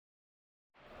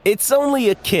It's only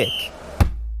a kick,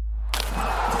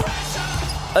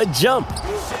 a jump,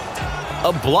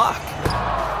 a block.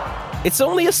 It's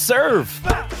only a serve.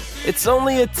 It's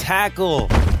only a tackle,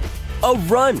 a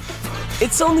run.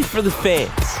 It's only for the fans.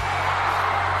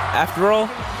 After all,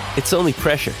 it's only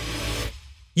pressure.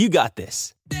 You got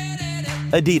this.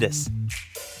 Adidas.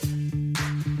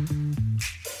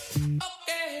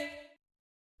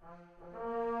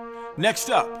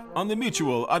 Next up on the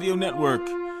Mutual Audio Network,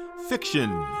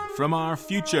 Fiction from Our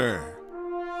Future.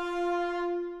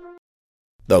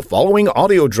 The following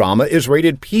audio drama is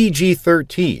rated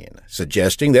PG-13,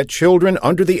 suggesting that children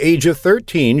under the age of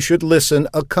 13 should listen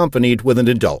accompanied with an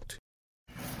adult.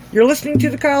 You're listening to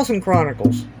the Kyleson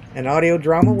Chronicles, an audio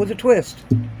drama with a twist.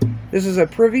 This is a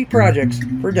Privy Projects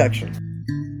production.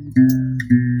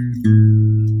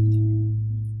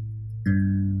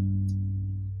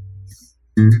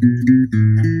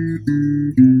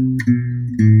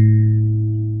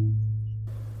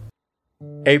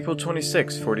 April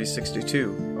 26,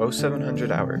 4062,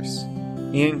 0700 hours.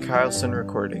 Ian Kyleson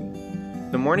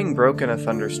recording. The morning broke in a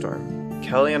thunderstorm.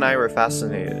 Kelly and I were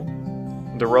fascinated.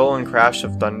 The roll and crash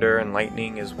of thunder and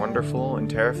lightning is wonderful and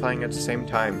terrifying at the same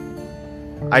time.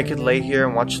 I could lay here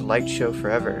and watch the light show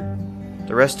forever.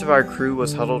 The rest of our crew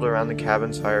was huddled around the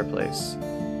cabin's fireplace.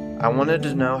 I wanted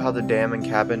to know how the dam and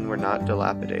cabin were not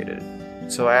dilapidated,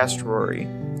 so I asked Rory.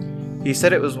 He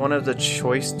said it was one of the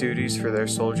choice duties for their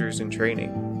soldiers in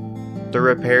training. The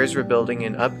repairs, rebuilding,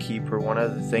 and upkeep were one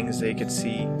of the things they could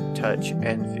see, touch,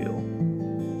 and feel.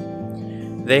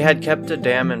 They had kept a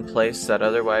dam in place that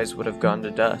otherwise would have gone to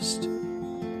dust.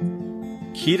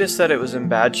 Kita said it was in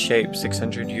bad shape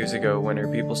 600 years ago when her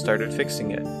people started fixing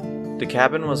it. The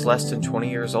cabin was less than 20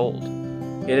 years old.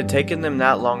 It had taken them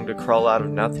that long to crawl out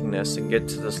of nothingness and get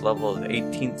to this level of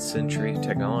 18th century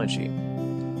technology.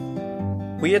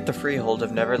 We at the Freehold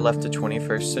have never left the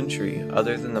 21st century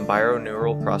other than the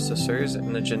bioneural processors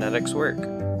and the genetics work.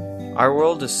 Our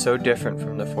world is so different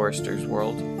from the Foresters'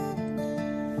 world.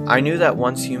 I knew that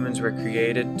once humans were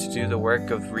created to do the work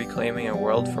of reclaiming a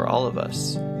world for all of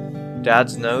us.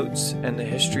 Dad's notes and the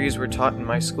histories were taught in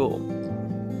my school.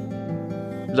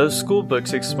 Those school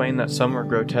books explained that some were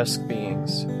grotesque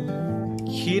beings.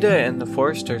 Kita and the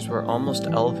Foresters were almost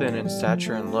elven in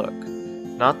stature and look.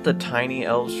 Not the tiny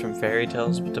elves from fairy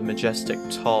tales, but the majestic,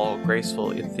 tall,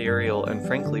 graceful, ethereal, and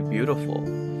frankly beautiful.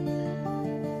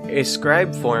 A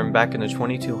scribe form back in the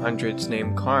 2200s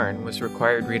named Karn was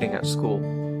required reading at school.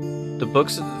 The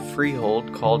books of the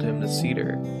Freehold called him the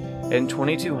Cedar. In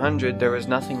 2200 there was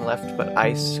nothing left but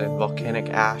ice and volcanic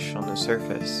ash on the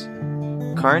surface.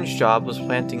 Karn's job was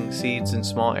planting seeds in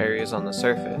small areas on the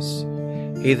surface.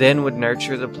 He then would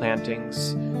nurture the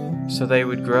plantings so they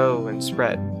would grow and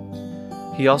spread.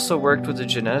 He also worked with the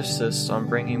geneticists on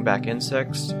bringing back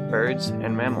insects, birds,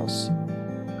 and mammals.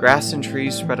 Grass and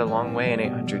trees spread a long way in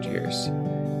 800 years.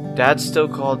 Dad still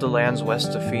called the lands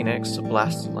west of Phoenix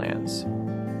blasted lands.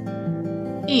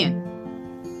 Ian,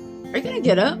 are you gonna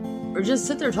get up, or just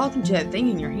sit there talking to that thing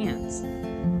in your hands?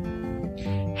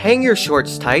 Hang your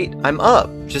shorts tight. I'm up,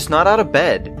 just not out of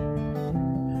bed.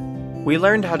 We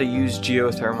learned how to use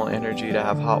geothermal energy to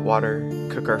have hot water,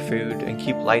 cook our food, and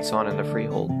keep lights on in the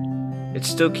Freehold. It's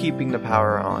still keeping the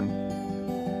power on.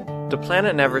 The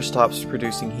planet never stops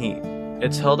producing heat.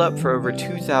 It's held up for over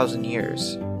 2,000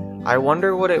 years. I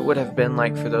wonder what it would have been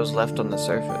like for those left on the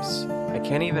surface. I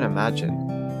can't even imagine.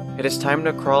 It is time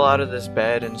to crawl out of this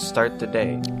bed and start the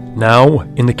day. Now,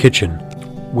 in the kitchen,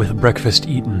 with breakfast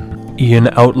eaten, Ian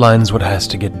outlines what has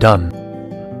to get done.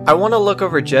 I want to look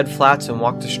over Jed Flats and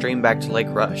walk the stream back to Lake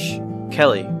Rush.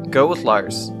 Kelly, go with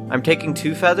Lars. I'm taking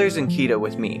 2 feathers and Kita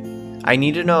with me. I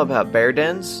need to know about bear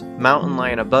dens, mountain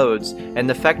lion abodes, and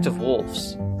the effect of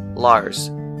wolves. Lars,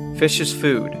 fish is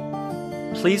food.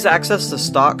 Please access the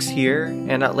stocks here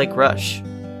and at Lake Rush.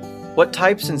 What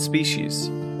types and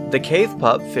species? The cave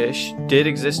pup fish did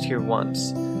exist here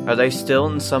once. Are they still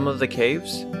in some of the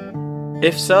caves?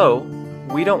 If so,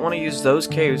 we don't want to use those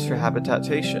caves for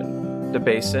habitation. The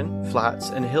basin, flats,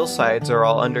 and hillsides are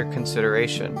all under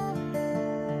consideration.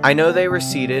 I know they were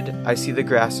seeded. I see the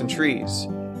grass and trees.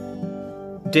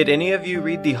 Did any of you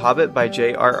read The Hobbit by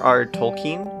J.R.R.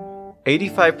 Tolkien?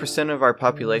 85% of our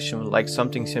population would like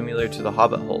something similar to the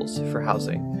Hobbit holes for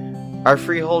housing. Our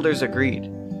freeholders agreed.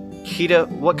 Kita,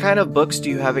 what kind of books do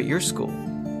you have at your school?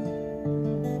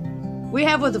 We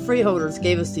have what the freeholders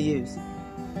gave us to use.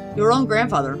 Your own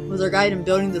grandfather was our guide in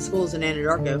building the schools in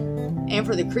Anadarko, and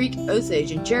for the Creek,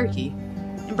 Osage, and Cherokee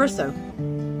in Bristow.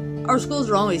 Our schools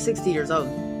are only 60 years old.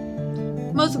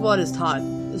 Most of what is taught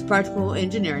is practical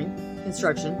engineering,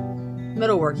 construction,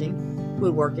 metalworking,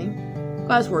 woodworking,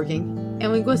 glassworking,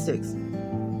 and linguistics.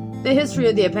 The history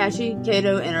of the Apache,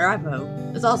 Caddo, and Arapaho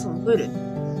is also included.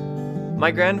 My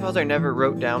grandfather never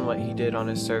wrote down what he did on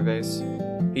his surveys.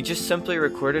 He just simply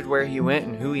recorded where he went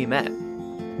and who he met.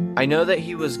 I know that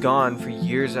he was gone for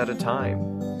years at a time.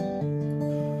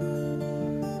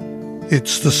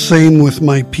 It's the same with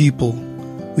my people.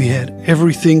 We had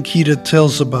everything Kita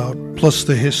tells about, plus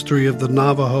the history of the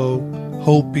Navajo,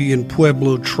 Hopi, and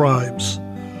Pueblo tribes.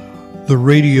 The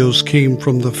radios came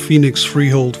from the Phoenix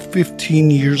Freehold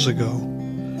 15 years ago.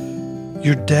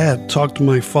 Your dad talked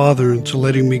my father into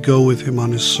letting me go with him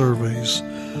on his surveys.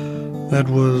 That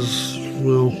was,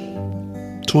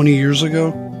 20 years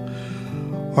ago?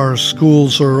 Our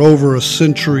schools are over a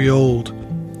century old.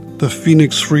 The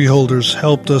Phoenix Freeholders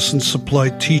helped us and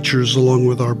supplied teachers along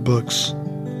with our books.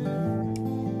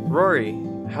 Rory,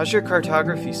 how's your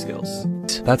cartography skills?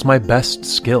 That's my best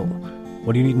skill.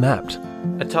 What do you need mapped?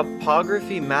 A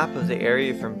topography map of the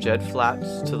area from Jed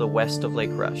Flats to the west of Lake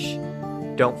Rush.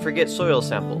 Don't forget soil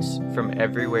samples from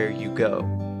everywhere you go.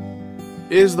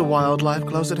 Is the wildlife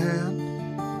close at hand?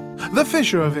 The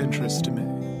fish are of interest to me.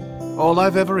 All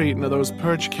I've ever eaten are those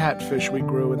perch catfish we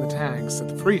grew in the tanks at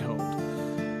the Freehold.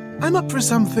 I'm up for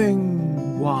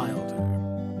something wilder.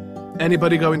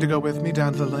 Anybody going to go with me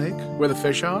down to the lake, where the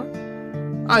fish are?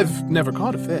 I've never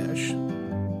caught a fish.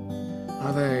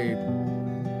 Are they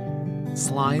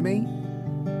slimy?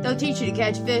 They'll teach you to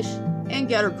catch fish and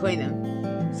gut or clean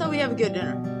them, so we have a good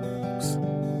dinner.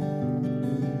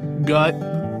 Gut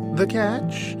the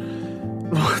catch?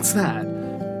 What's that?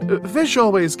 Fish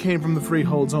always came from the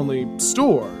Freehold's only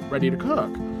store, ready to cook.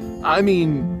 I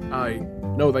mean, I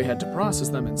know they had to process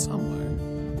them in some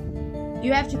way.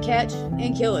 You have to catch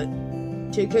and kill it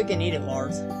to cook and eat it,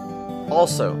 Lars.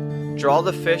 Also, draw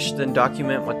the fish, then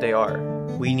document what they are.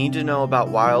 We need to know about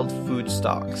wild food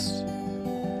stocks.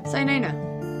 Say, Nana,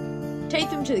 take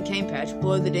them to the cane patch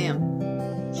below the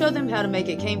dam. Show them how to make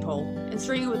a cane pole and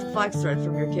string it with the flax thread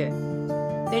from your kit.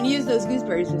 Then use those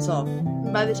gooseberries we saw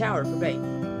by the tower for bait.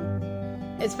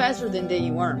 It's faster than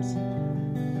digging worms.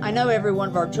 I know every one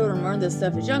of our children learned this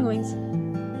stuff as younglings.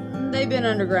 They've been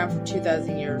underground for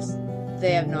 2,000 years.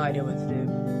 They have no idea what to do.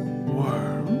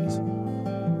 Worms?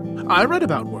 I read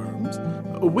about worms.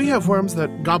 We have worms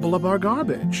that gobble up our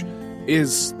garbage.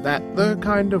 Is that the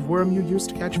kind of worm you use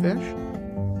to catch fish?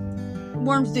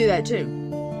 Worms do that too.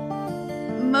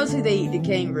 Mostly they eat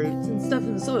decaying roots and stuff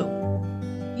in the soil.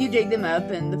 You dig them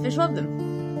up and the fish love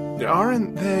them.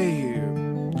 Aren't they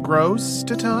gross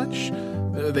to touch?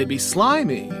 They'd be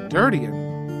slimy, dirty,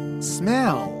 and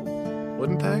smell,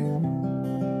 wouldn't they?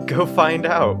 Go find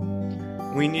out.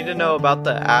 We need to know about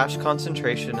the ash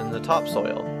concentration in the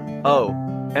topsoil. Oh,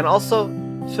 and also,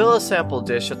 fill a sample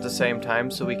dish at the same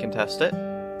time so we can test it.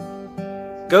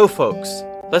 Go, folks.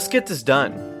 Let's get this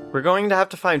done. We're going to have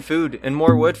to find food and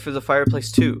more wood for the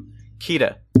fireplace too.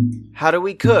 Kita, how do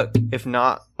we cook if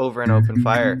not over an open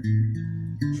fire?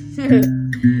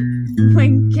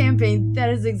 When camping, that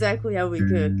is exactly how we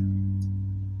cook.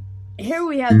 Here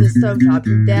we have this stovetop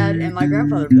your dad and my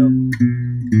grandfather built.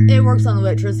 It works on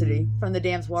electricity from the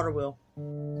dam's water wheel.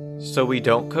 So we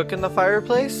don't cook in the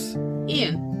fireplace?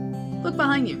 Ian, look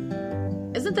behind you.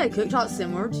 Isn't that cooktop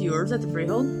similar to yours at the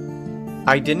Freehold?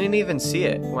 I didn't even see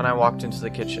it when I walked into the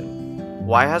kitchen.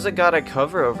 Why has it got a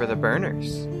cover over the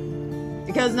burners?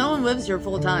 Because no one lives here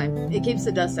full time. It keeps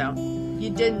the dust out. You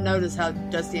didn't notice how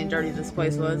dusty and dirty this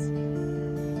place was.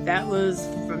 That was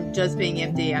from just being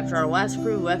empty after our last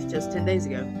crew left just 10 days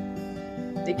ago.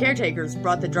 The caretakers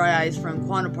brought the dry ice from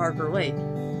Quanah Parker Lake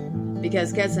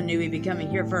because Kyleson knew he'd be coming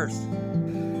here first.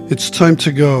 It's time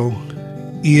to go.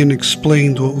 Ian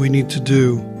explained what we need to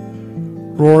do.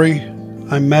 Rory,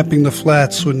 I'm mapping the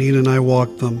flats when Ian and I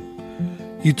walk them.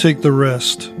 You take the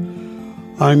rest.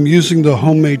 I'm using the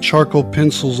homemade charcoal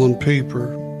pencils on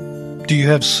paper. Do you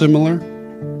have similar?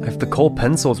 I have the coal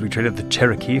pencils we traded the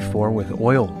Cherokee for with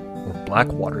oil, or black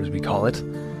water as we call it.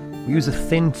 We use a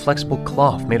thin, flexible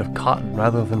cloth made of cotton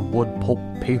rather than wood pulp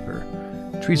paper.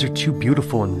 Trees are too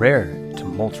beautiful and rare to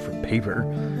mulch for paper.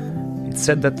 It's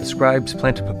said that the scribes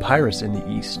planted papyrus in the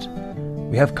east.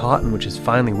 We have cotton which is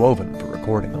finely woven for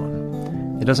recording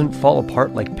on. It doesn't fall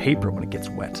apart like paper when it gets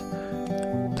wet.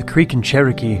 The Creek and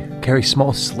Cherokee carry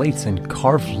small slates and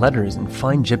carved letters in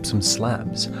fine gypsum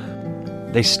slabs.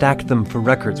 They stacked them for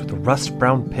records with a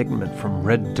rust-brown pigment from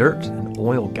red dirt and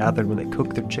oil gathered when they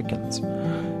cook their chickens.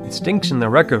 It stinks in the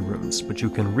record rooms, but you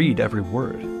can read every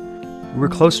word. We were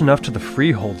close enough to the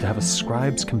Freehold to have a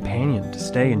scribe's companion to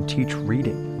stay and teach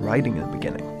reading and writing in the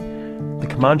beginning. The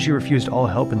Comanche refused all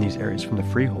help in these areas from the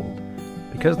Freehold.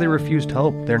 Because they refused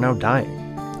help, they're now dying.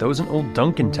 Those in Old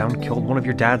Duncantown killed one of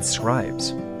your dad's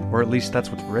scribes. Or at least that's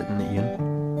what's written,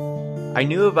 Ian. I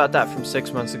knew about that from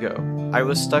 6 months ago. I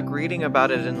was stuck reading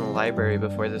about it in the library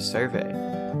before the survey.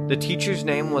 The teacher's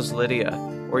name was Lydia,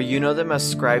 or you know them as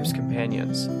Scribe's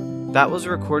Companions. That was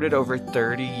recorded over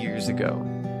 30 years ago.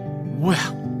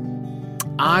 Well,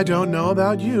 I don't know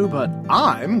about you, but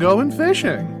I'm going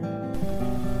fishing.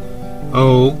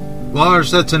 Oh,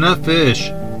 Lars, that's enough fish.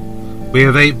 We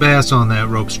have 8 bass on that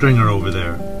rope stringer over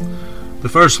there. The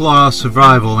first law of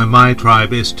survival in my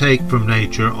tribe is take from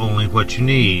nature only what you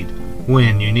need,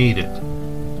 when you need it.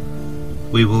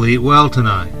 We will eat well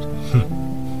tonight.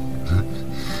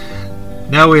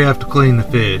 Now we have to clean the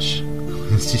fish.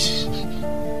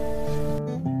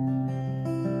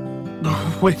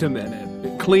 Wait a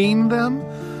minute. Clean them?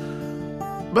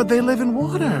 But they live in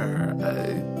water.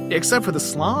 Except for the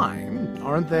slime.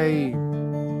 Aren't they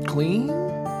clean?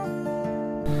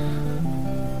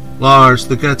 Lars,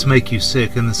 the guts make you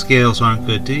sick and the scales aren't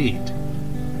good to eat.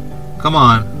 Come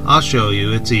on, I'll show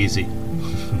you. It's easy.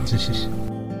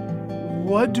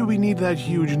 What do we need that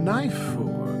huge knife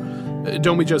for?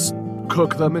 Don't we just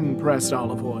cook them in pressed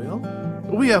olive oil?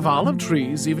 We have olive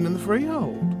trees even in the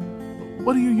freehold.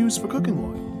 What do you use for cooking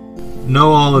oil?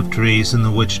 No olive trees in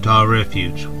the Wichita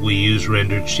Refuge. We use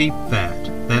rendered sheep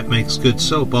fat. That makes good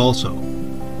soap also.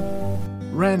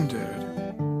 Rendered?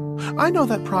 I know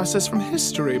that process from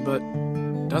history, but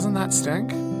doesn't that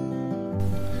stink?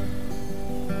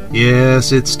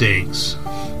 Yes, it stinks.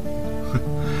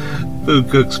 Food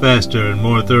cooks faster and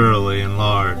more thoroughly in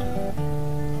lard.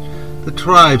 The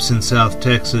tribes in South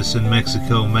Texas and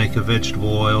Mexico make a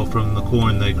vegetable oil from the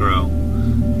corn they grow.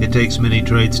 It takes many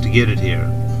trades to get it here.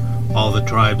 All the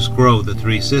tribes grow the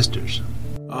 3 sisters.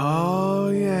 Oh,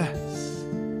 yes.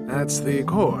 That's the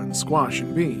corn, squash,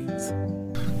 and beans.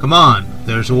 Come on,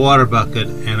 there's a water bucket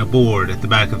and a board at the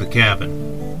back of the cabin.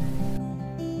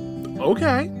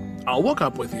 Okay, I'll walk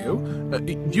up with you.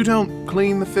 You don't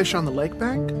clean the fish on the lake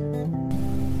bank?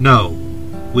 No,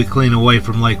 we clean away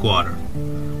from lake water.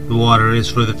 The water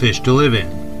is for the fish to live in.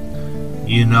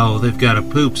 You know they've got to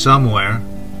poop somewhere.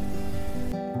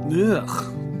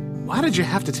 Ugh, why did you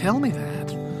have to tell me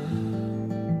that?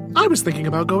 I was thinking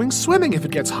about going swimming if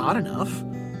it gets hot enough.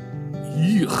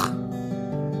 Ugh.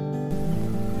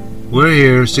 We're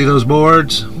here. See those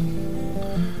boards?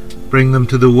 Bring them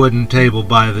to the wooden table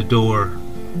by the door,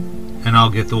 and I'll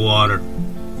get the water.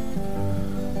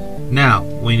 Now,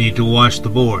 we need to wash the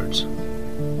boards.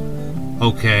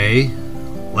 Okay,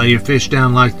 lay your fish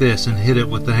down like this and hit it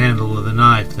with the handle of the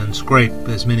knife, then scrape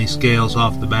as many scales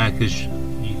off the back as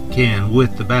you can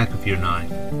with the back of your knife.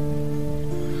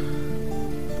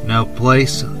 Now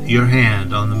place your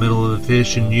hand on the middle of the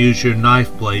fish and use your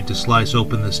knife blade to slice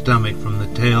open the stomach from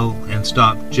the tail and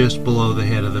stop just below the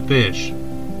head of the fish.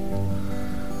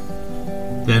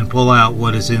 Then pull out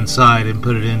what is inside and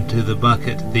put it into the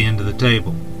bucket at the end of the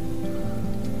table.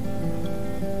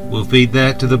 We'll feed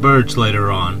that to the birds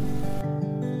later on.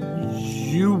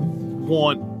 You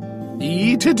want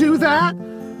me to do that?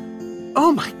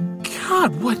 Oh my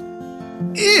God, what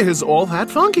is all that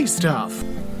funky stuff?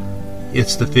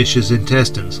 It's the fish's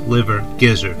intestines, liver,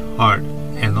 gizzard, heart,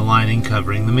 and the lining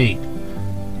covering the meat.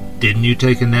 Didn't you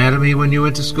take anatomy when you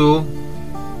went to school?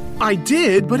 I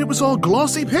did, but it was all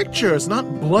glossy pictures,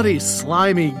 not bloody,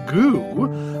 slimy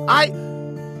goo. I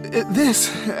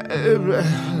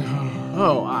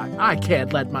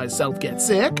can't let myself get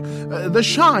sick. The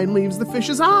shine leaves the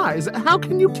fish's eyes. How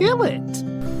can you kill it?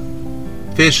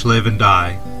 Fish live and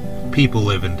die. People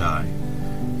live and die.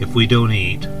 If we don't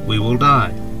eat, we will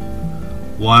die.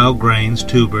 Wild grains,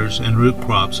 tubers, and root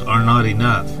crops are not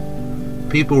enough.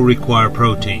 People require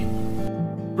protein.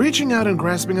 Reaching out and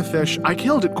grasping a fish, I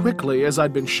killed it quickly as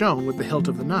I'd been shown with the hilt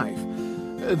of the knife.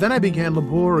 Then I began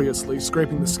laboriously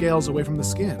scraping the scales away from the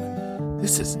skin.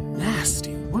 This is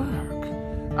nasty work.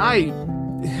 I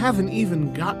haven't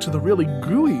even got to the really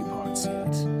gooey parts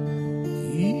yet.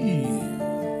 Ew.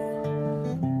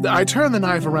 I turned the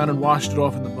knife around and washed it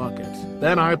off in the bucket.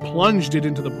 Then I plunged it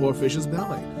into the poor fish's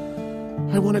belly.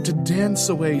 I wanted to dance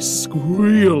away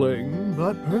squealing,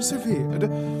 but persevered.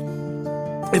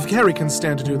 If Carrie can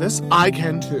stand to do this, I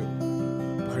can too.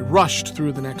 I rushed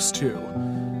through the next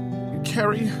 2.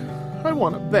 Carrie, I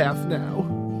want a bath now.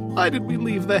 Why did we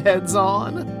leave the heads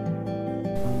on?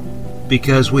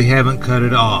 Because we haven't cut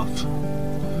it off.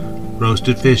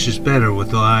 Roasted fish is better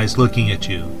with the eyes looking at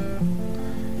you.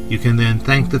 You can then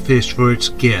thank the fish for its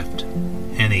gift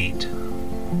and eat.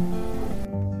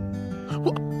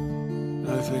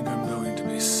 I think I'm going to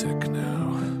be sick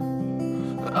now.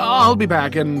 I'll be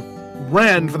back and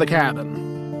ran for the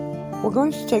cabin. We're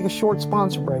going to take a short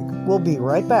sponsor break. We'll be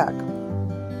right back.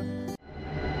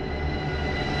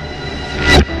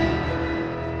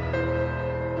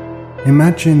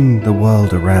 Imagine the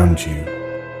world around you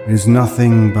is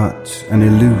nothing but an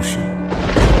illusion.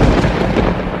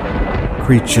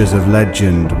 Creatures of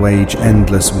legend wage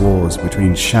endless wars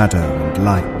between shadow and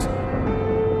light,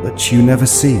 but you never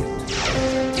see it.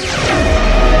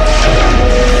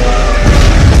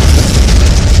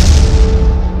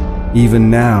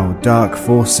 Even now, dark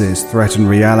forces threaten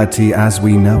reality as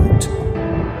we know it,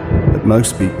 but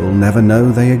most people never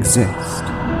know they exist.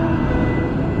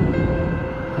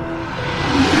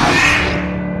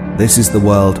 This is the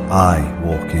world I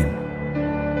walk in.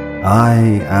 I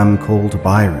am called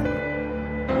Byron,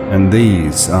 and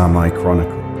these are my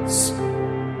chronicles.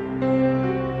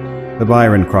 The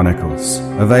Byron Chronicles,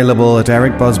 available at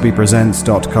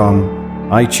ericbusbypresents.com,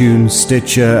 iTunes,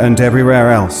 Stitcher, and everywhere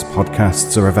else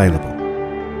podcasts are available.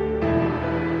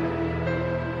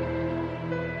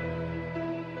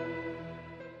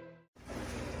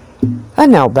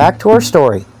 And now back to our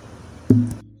story.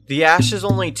 The ash is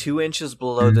only 2 inches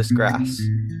below this grass.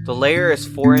 The layer is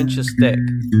 4 inches thick.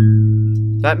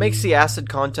 That makes the acid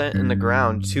content in the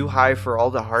ground too high for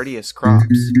all the hardiest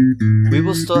crops. We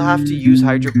will still have to use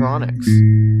hydroponics.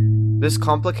 This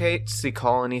complicates the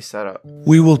colony setup.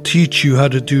 We will teach you how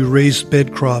to do raised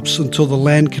bed crops until the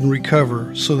land can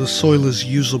recover so the soil is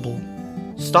usable.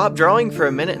 Stop drawing for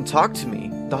a minute and talk to me.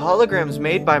 The holograms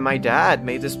made by my dad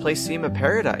made this place seem a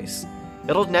paradise.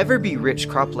 It'll never be rich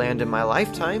cropland in my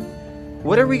lifetime.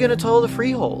 What are we going to tell the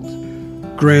freehold?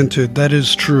 Granted, that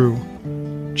is true.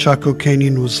 Chaco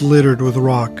Canyon was littered with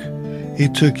rock.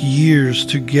 It took years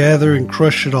to gather and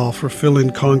crush it all for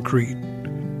fill-in concrete.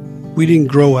 We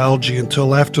didn't grow algae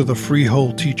until after the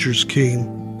freehold teachers came.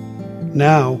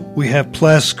 Now we have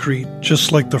plascrete,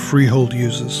 just like the freehold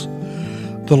uses.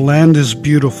 The land is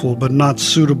beautiful, but not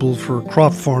suitable for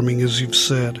crop farming, as you've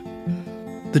said.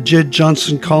 The Jed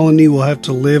Johnson colony will have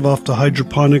to live off the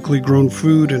hydroponically grown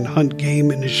food and hunt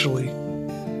game initially.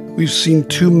 We've seen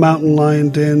 2 mountain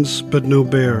lion dens, but no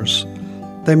bears.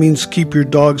 That means keep your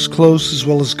dogs close as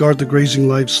well as guard the grazing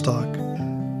livestock.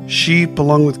 Sheep,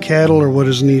 along with cattle, are what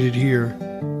is needed here.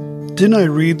 Didn't I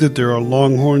read that there are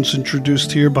longhorns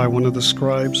introduced here by one of the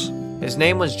scribes? His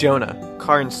name was Jonah,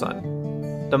 Karn's son.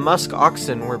 The musk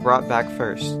oxen were brought back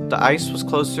first. The ice was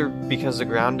closer because the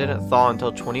ground didn't thaw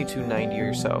until 2290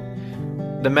 or so.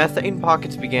 The methane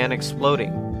pockets began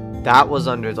exploding. That was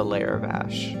under the layer of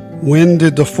ash. When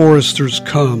did the foresters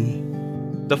come?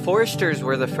 The foresters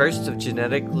were the first of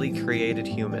genetically created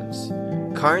humans.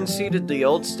 Karn seeded the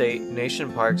old state,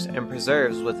 nation parks, and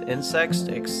preserves with insects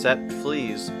except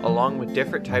fleas, along with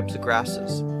different types of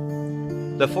grasses.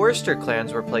 The forester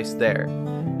clans were placed there.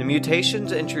 The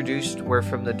mutations introduced were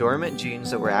from the dormant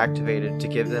genes that were activated to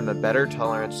give them a better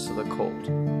tolerance to the cold.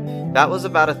 That was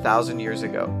about 1,000 years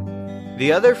ago.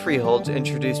 The other freeholds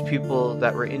introduced people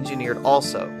that were engineered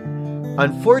also.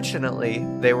 Unfortunately,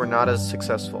 they were not as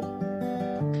successful.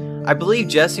 I believe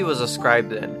Jesse was a scribe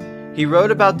then. He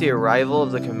wrote about the arrival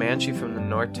of the Comanche from the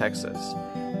North Texas.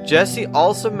 Jesse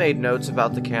also made notes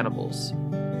about the cannibals.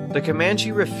 The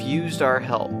Comanche refused our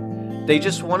help. They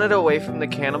just wanted away from the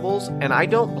cannibals, and I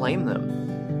don't blame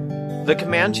them. The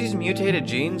Comanche's mutated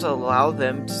genes allow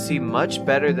them to see much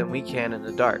better than we can in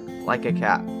the dark, like a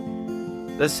cat.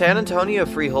 The San Antonio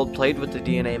Freehold played with the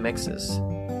DNA mixes.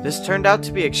 This turned out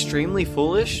to be extremely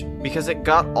foolish because it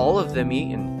got all of them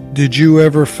eaten. Did you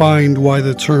ever find why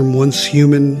the term once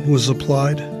human was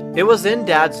applied? It was in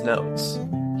Dad's notes.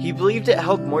 He believed it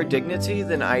held more dignity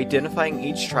than identifying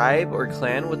each tribe or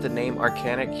clan with the name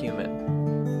archaic human,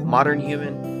 modern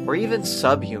human, or even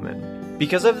subhuman.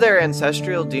 Because of their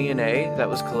ancestral DNA that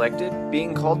was collected,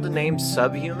 being called the name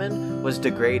subhuman was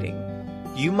degrading.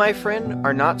 You, my friend,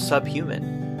 are not subhuman.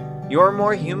 You're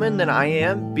more human than I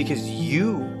am because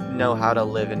you know how to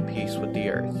live in peace with the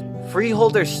earth.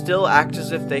 Freeholders still act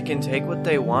as if they can take what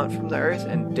they want from the earth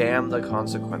and damn the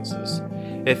consequences.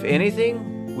 If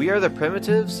anything, we are the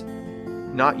primitives,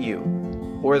 not you,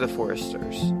 or the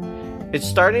foresters. It's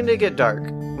starting to get dark.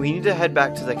 We need to head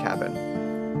back to the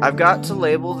cabin. I've got to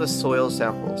label the soil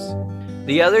samples.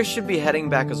 The others should be heading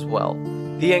back as well.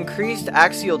 The increased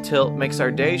axial tilt makes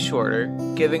our day shorter,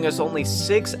 giving us only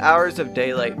 6 hours of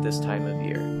daylight this time of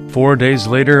year. 4 days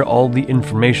later, all the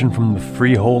information from the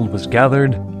freehold was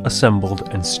gathered, assembled,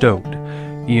 and stowed.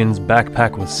 Ian's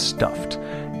backpack was stuffed.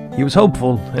 He was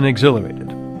hopeful and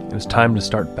exhilarated. It was time to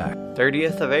start back.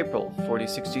 30th of April,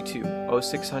 4062,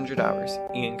 0600 hours,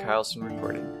 Ian Kyleson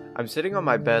reporting. I'm sitting on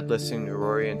my bed listening to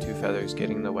Rory and Two Feathers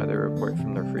getting the weather report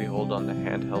from the freehold on the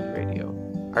handheld radio.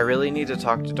 I really need to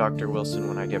talk to Dr. Wilson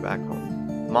when I get back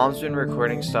home. Mom's been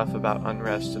recording stuff about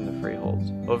unrest in the freehold.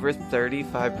 Over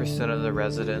 35% of the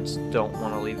residents don't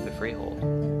want to leave the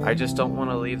freehold. I just don't want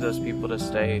to leave those people to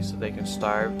stay so they can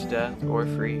starve to death or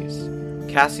freeze.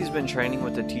 Cassie's been training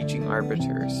with the teaching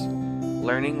arbiters,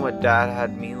 learning what Dad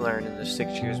had me learn in the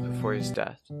 6 years before his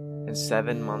death, in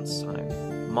 7 months'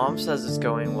 time. Mom says it's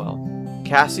going well.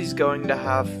 Cassie's going to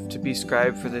have to be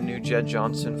scribe for the new Jed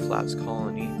Johnson Flats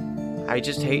colony. I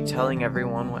just hate telling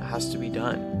everyone what has to be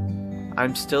done.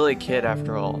 I'm still a kid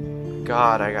after all.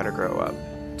 God, I gotta grow up.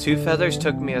 Two Feathers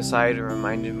took me aside and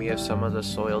reminded me of some of the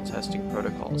soil testing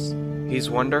protocols. He's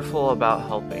wonderful about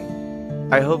helping.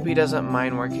 I hope he doesn't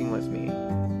mind working with me.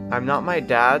 I'm not my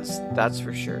dad's, that's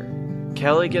for sure.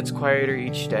 Kelly gets quieter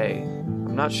each day.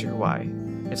 I'm not sure why.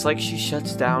 It's like she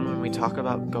shuts down when we talk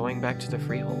about going back to the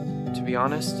Freehold. To be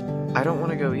honest, I don't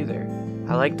want to go either.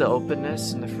 I like the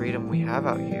openness and the freedom we have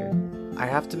out here. I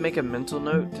have to make a mental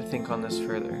note to think on this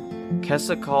further.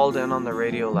 Kessa called in on the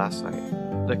radio last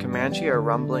night. The Comanche are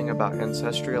rumbling about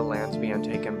ancestral lands being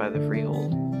taken by the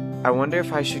Freehold. I wonder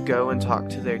if I should go and talk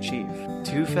to their chief.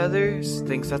 Two Feathers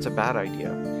thinks that's a bad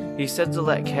idea. He said to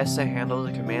let Kessa handle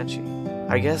the Comanche.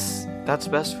 I guess that's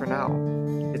best for now.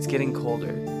 It's getting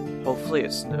colder. Hopefully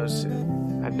it snows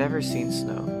soon. I've never seen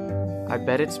snow. I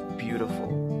bet it's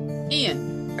beautiful.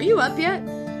 Ian, are you up yet?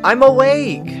 I'm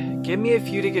awake! Give me a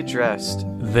few to get dressed.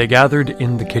 They gathered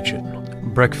in the kitchen.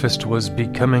 Breakfast was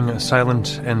becoming a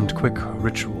silent and quick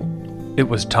ritual. It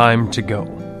was time to go,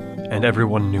 and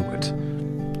everyone knew it.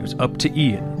 It was up to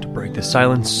Ian to break the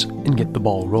silence and get the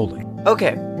ball rolling.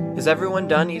 Okay, is everyone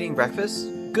done eating breakfast?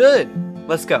 Good!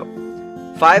 Let's go.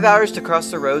 5 hours to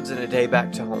cross the roads and a day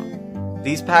back to home.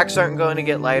 These packs aren't going to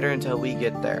get lighter until we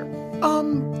get there.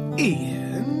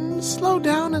 Ian, slow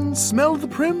down and smell the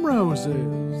primroses.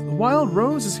 The wild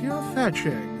rose is here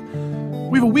fetching.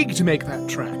 We've a week to make that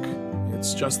trek.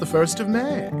 It's just the 1st of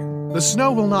May. The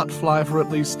snow will not fly for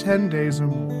at least 10 days or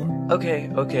more. Okay.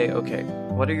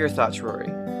 What are your thoughts,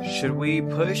 Rory? Should we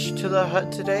push to the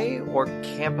hut today or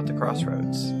camp at the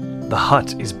crossroads? The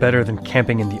hut is better than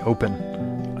camping in the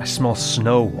open. I smell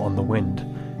snow on the wind.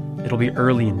 It'll be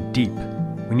early and deep.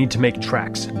 We need to make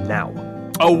tracks now.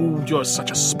 Oh, you're such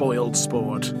a spoiled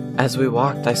sport. As we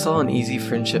walked, I saw an easy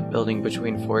friendship building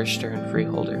between Forester and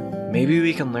Freeholder. Maybe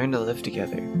we can learn to live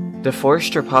together. The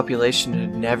Forester population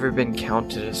had never been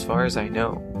counted as far as I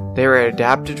know. They were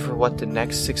adapted for what the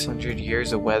next 600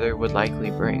 years of weather would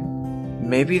likely bring.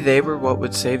 Maybe they were what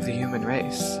would save the human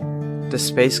race. The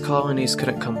space colonies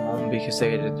couldn't come home because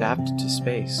they had adapted to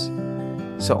space.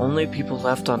 So only people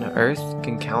left on Earth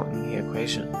can count in the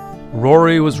equation.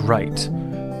 Rory was right.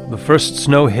 The first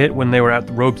snow hit when they were at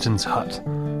Robeson's hut.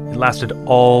 It lasted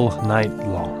all night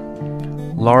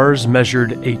long. Lars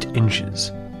measured 8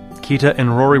 inches. Kita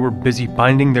and Rory were busy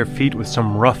binding their feet with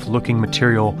some rough-looking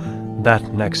material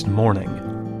that next morning.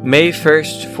 May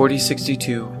 1st,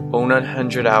 4062,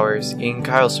 0900 hours, Ian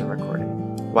Kyleson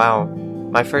recording. Wow,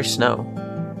 my first snow.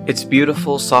 Its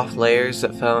beautiful, soft layers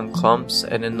that fell in clumps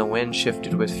and in the wind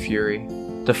shifted with fury.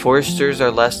 The foresters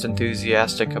are less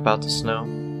enthusiastic about the snow.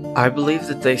 I believe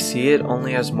that they see it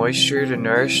only as moisture to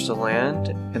nourish the land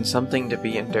and something to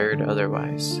be endured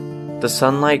otherwise. The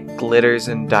sunlight glitters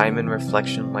in diamond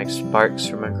reflection like sparks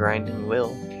from a grinding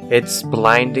wheel. It's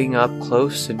blinding up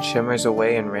close and shimmers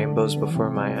away in rainbows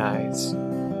before my eyes.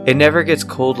 It never gets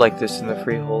cold like this in the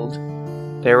Freehold.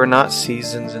 There were not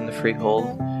seasons in the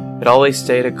Freehold. It always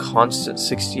stayed a constant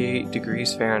 68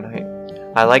 degrees Fahrenheit.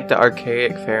 I like the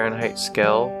archaic Fahrenheit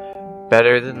scale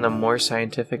better than the more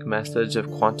scientific methods of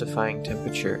quantifying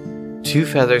temperature. Two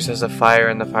Feathers has a fire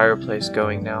in the fireplace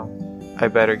going now. I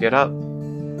better get up.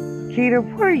 Kita,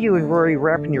 what are you and Rory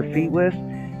wrapping your feet with?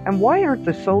 And why aren't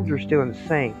the soldiers doing the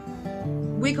same?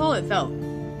 We call it felt.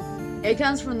 It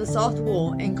comes from the soft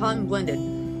wool and cotton blended,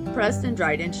 pressed and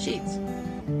dried into sheets.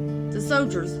 The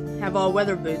soldiers have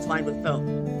all-weather boots lined with felt.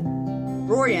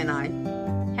 Rory and I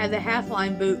have the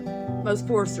half-line boot most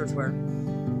foresters wear.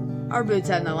 Our boots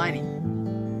have no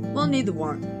lining. We'll need the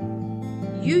warmth.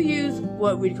 You use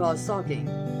what we'd call a stocking.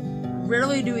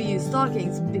 Rarely do we use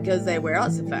stockings because they wear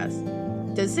out so fast.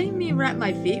 Does seeing me wrap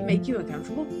my feet make you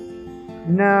uncomfortable?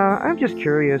 Nah, I'm just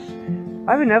curious.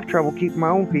 I have enough trouble keeping my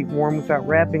own feet warm without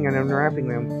wrapping and unwrapping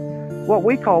them. What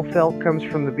we call felt comes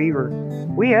from the beaver.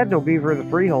 We had no beaver in the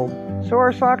Freehold, so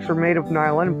our socks are made of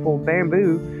nylon and pulled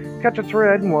bamboo, cut to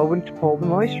thread and woven to pull the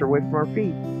moisture away from our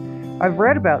feet. I've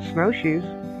read about snowshoes.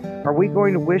 Are we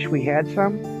going to wish we had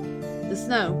some? The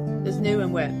snow is new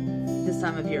and wet this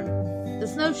time of year. The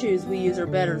snowshoes we use are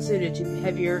better suited to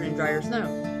heavier and drier snow.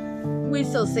 We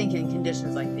still sink in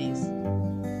conditions like these.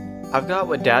 I've got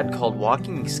what Dad called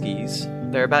walking skis.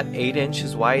 They're about 8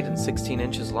 inches wide and 16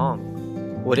 inches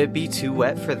long. Would it be too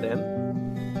wet for them?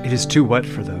 It is too wet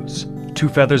for those. Two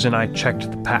Feathers and I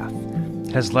checked the path.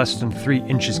 It has less than 3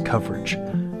 inches coverage.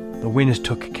 The wind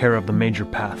took care of the major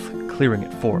path, clearing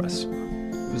it for us.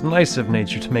 It was nice of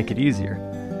nature to make it easier.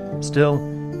 Still,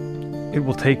 it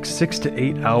will take 6 to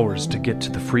 8 hours to get to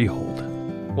the freehold.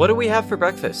 What do we have for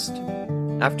breakfast?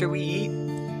 After we eat,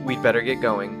 we'd better get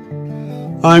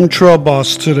going. I'm trail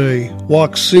boss today.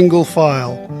 Walk single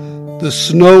file. The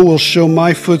snow will show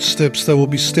my footsteps that will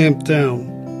be stamped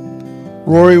down.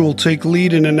 Rory will take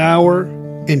lead in an hour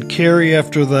and carry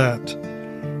after that.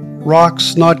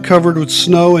 Rocks not covered with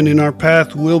snow and in our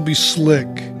path will be slick.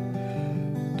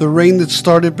 The rain that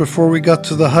started before we got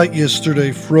to the hut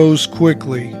yesterday froze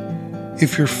quickly.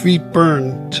 If your feet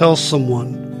burn, tell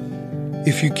someone.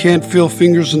 If you can't feel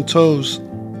fingers and toes,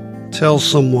 tell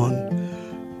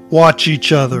someone. Watch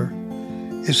each other.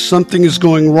 If something is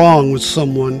going wrong with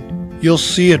someone, you'll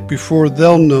see it before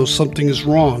they'll know something is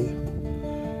wrong.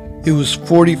 It was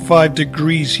 45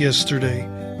 degrees yesterday.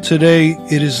 Today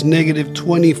it is negative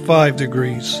 25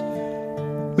 degrees.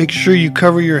 Make sure you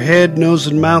cover your head, nose,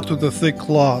 and mouth with a thick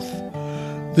cloth.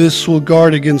 This will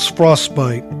guard against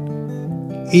frostbite.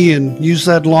 Ian, use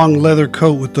that long leather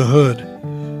coat with the hood.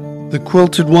 The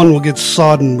quilted one will get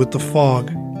sodden with the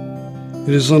fog.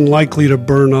 It is unlikely to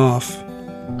burn off.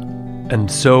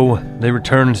 And so they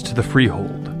returned to the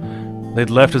freehold. They'd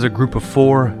left as a group of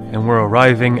 4 and were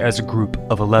arriving as a group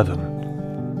of 11.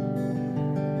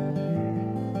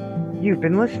 You've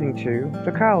been listening to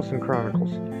the Kyleson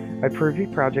Chronicles, a Privy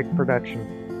Project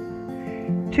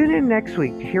production. Tune in next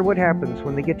week to hear what happens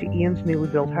when they get to Ian's newly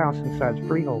built house inside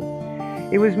Freehold.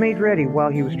 It was made ready while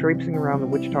he was traipsing around the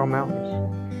Wichita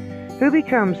Mountains. Who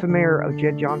becomes the mayor of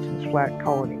Jed Johnson's flat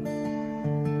colony?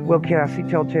 Will Cassie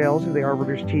tell tales of the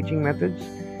Arbiter's teaching methods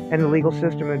and the legal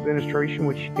system administration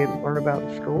which she didn't learn about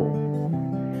in school?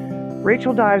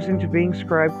 Rachel dives into being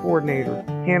scribe coordinator,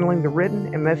 handling the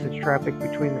written and message traffic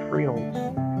between the freeholds.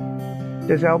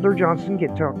 Does Elder Johnson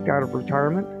get talked out of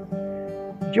retirement?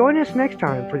 Join us next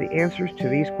time for the answers to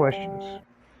these questions.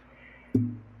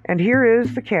 And here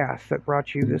is the cast that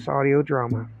brought you this audio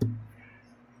drama.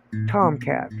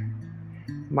 Tomcat,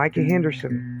 Micah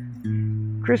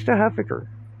Henderson, Krista Huffaker,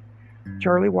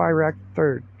 Charlie Wyrack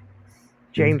III,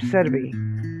 James Sedeby,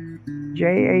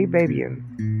 J.A. Babian,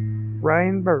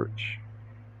 Ryan Birch,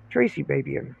 Tracy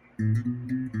Babian.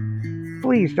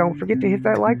 Please don't forget to hit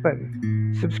that like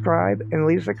button, subscribe, and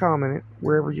leave us a comment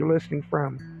wherever you're listening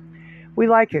from. We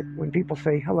like it when people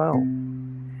say hello.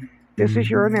 This is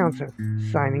your announcer,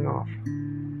 signing off.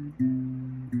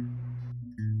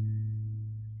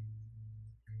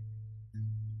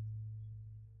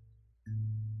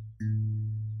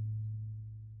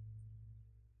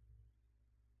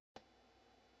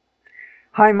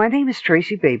 Hi, my name is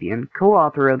Tracy Babian,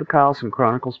 co-author of the Kyleson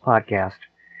Chronicles podcast.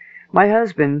 My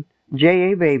husband,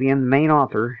 J.A. Babian, the main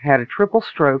author, had a triple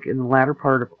stroke in the latter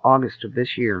part of August of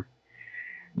this year.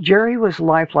 Jerry was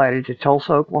life-flighted to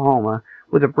Tulsa, Oklahoma,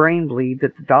 with a brain bleed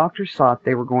that the doctors thought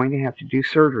they were going to have to do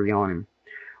surgery on him,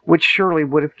 which surely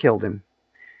would have killed him.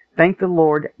 Thank the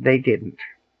Lord they didn't.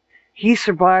 He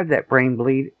survived that brain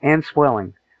bleed and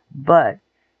swelling, but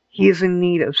he is in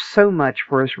need of so much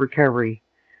for his recovery.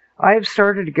 I have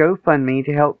started a GoFundMe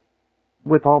to help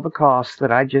with all the costs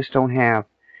that I just don't have.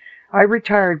 I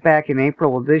retired back in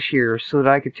April of this year so that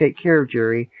I could take care of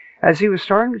Jerry, as he was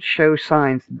starting to show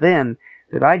signs then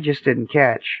that I just didn't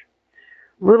catch.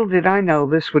 Little did I know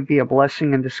this would be a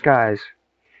blessing in disguise.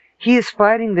 He is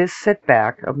fighting this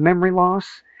setback of memory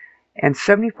loss and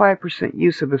 75%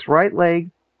 use of his right leg,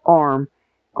 arm,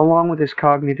 along with his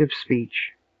cognitive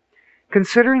speech.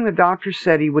 Considering the doctor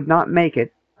said he would not make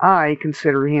it, I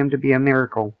consider him to be a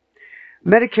miracle.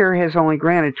 Medicare has only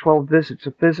granted 12 visits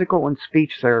of physical and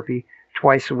speech therapy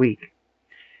twice a week.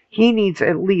 He needs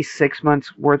at least 6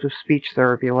 months' worth of speech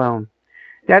therapy alone.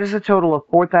 That is a total of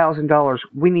 $4,000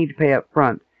 we need to pay up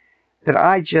front that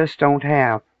I just don't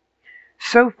have.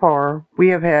 So far, we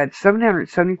have had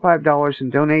 $775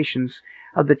 in donations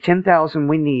of the $10,000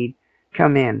 we need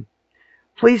come in.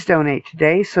 Please donate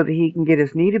today so that he can get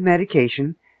his needed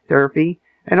medication, therapy,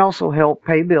 and also help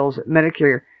pay bills that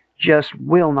Medicare just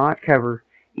will not cover,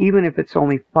 even if it's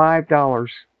only $5.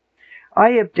 I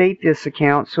update this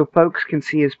account so folks can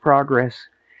see his progress.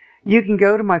 You can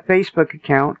go to my Facebook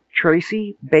account,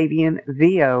 Tracy Babian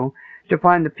VO, to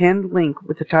find the pinned link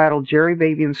with the title Jerry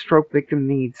Babian Stroke Victim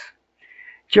Needs.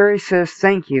 Jerry says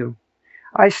thank you.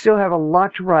 I still have a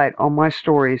lot to write on my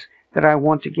stories that I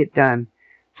want to get done.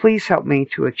 Please help me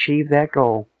to achieve that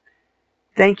goal.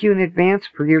 Thank you in advance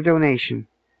for your donation.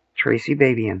 Tracy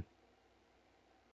Babian.